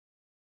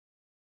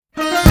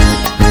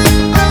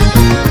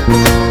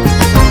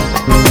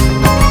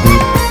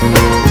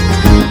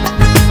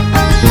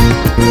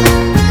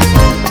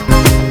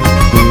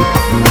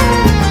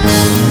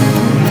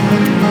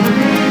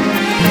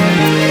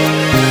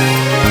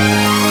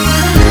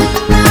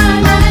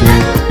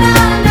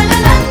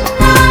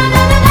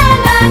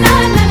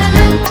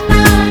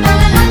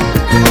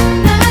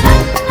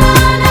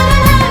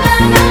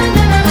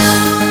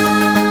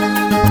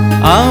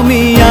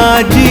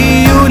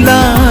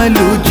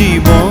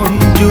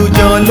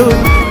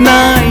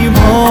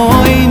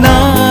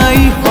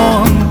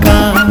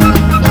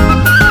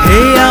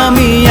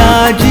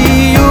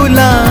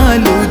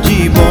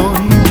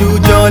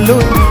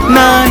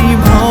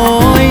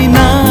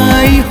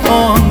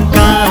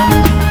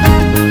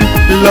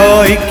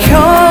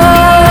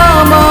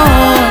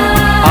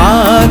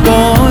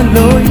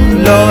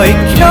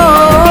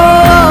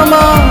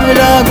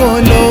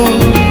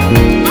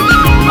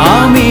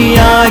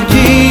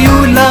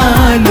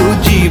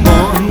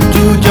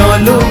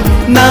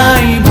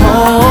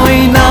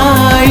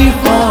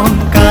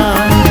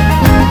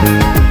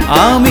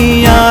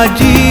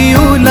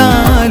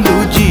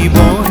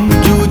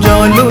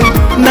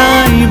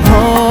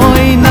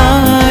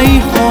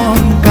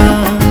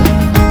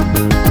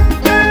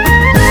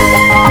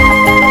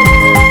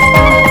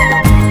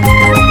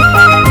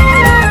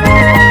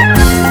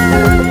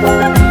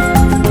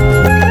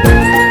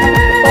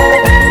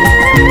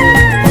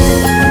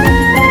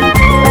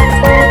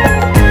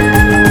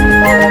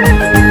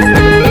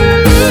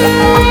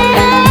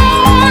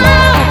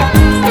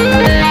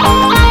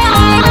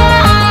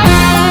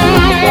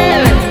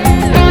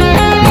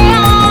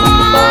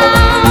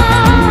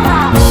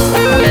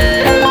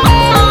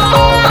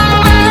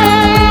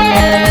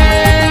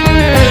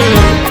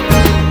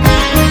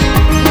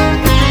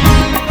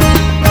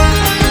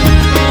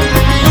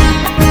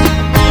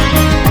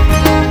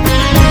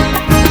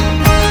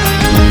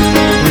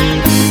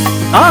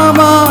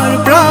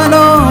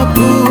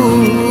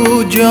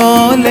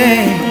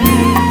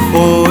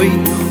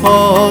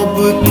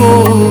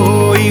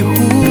কৈ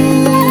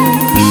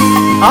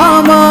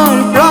আমাৰ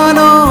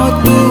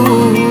প্ৰাণত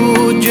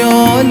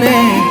জ্বলে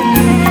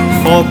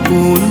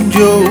সপোন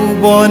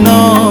যৌৱন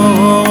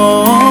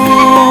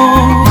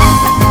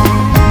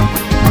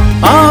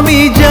আমি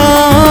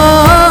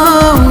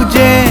যাওঁ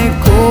যে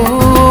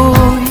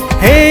কৈ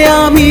হে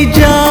আমি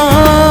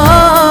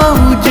যাওঁ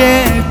যে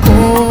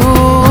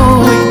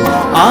কৈ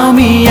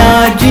আমি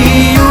আজি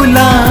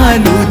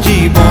ওলালো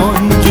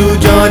জীৱন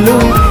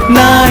যুঁজলৈ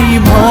নাই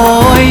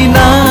ভয়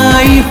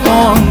নাই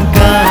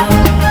শংকা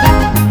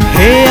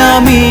হে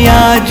আমি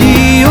আজি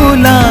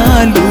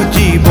ওলালো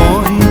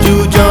জীৱন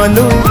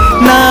যুঁজলৈ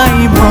নাই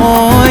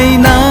ভয়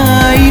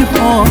নাই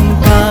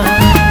শংকা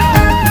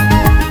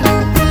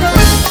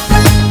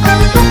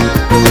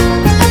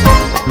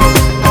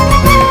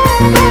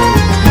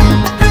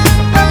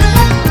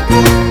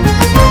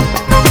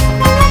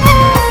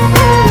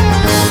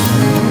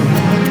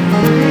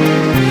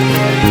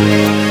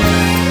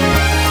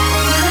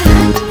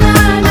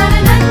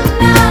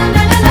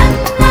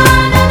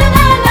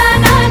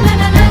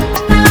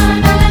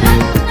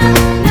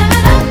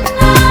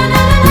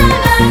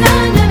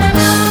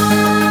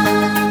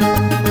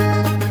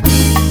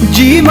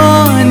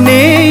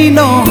যিমানেই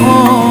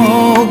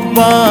নহওক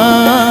বা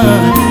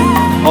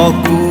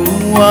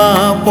অকুৱা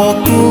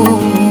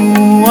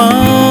পকুৱা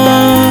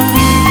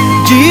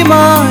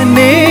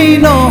যিমানেই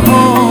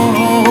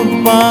নহওক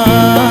বা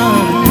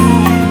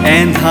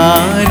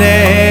এন্ধাৰে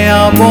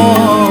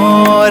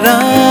আৱৰা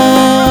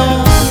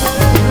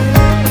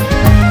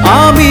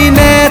আমি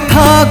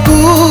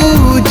নেথাকো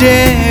যে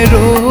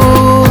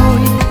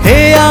ৰৈ হে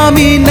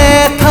আমি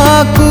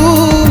নেথাকো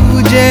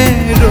যে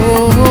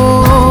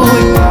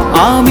ৰৈ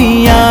আমি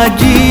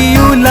আজি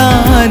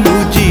ওলালো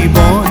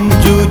জীৱন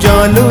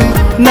যুঁজলৈ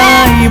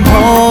নাই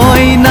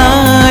ভয়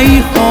নাই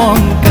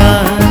শংকা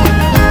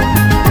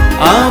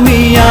আমি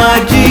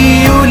আজি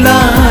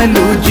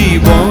ওলালো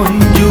জীৱন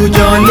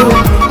যুঁজলৈ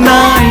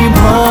নাই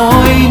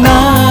ভয়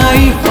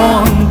নাই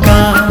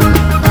শংকা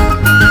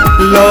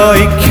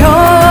লৈ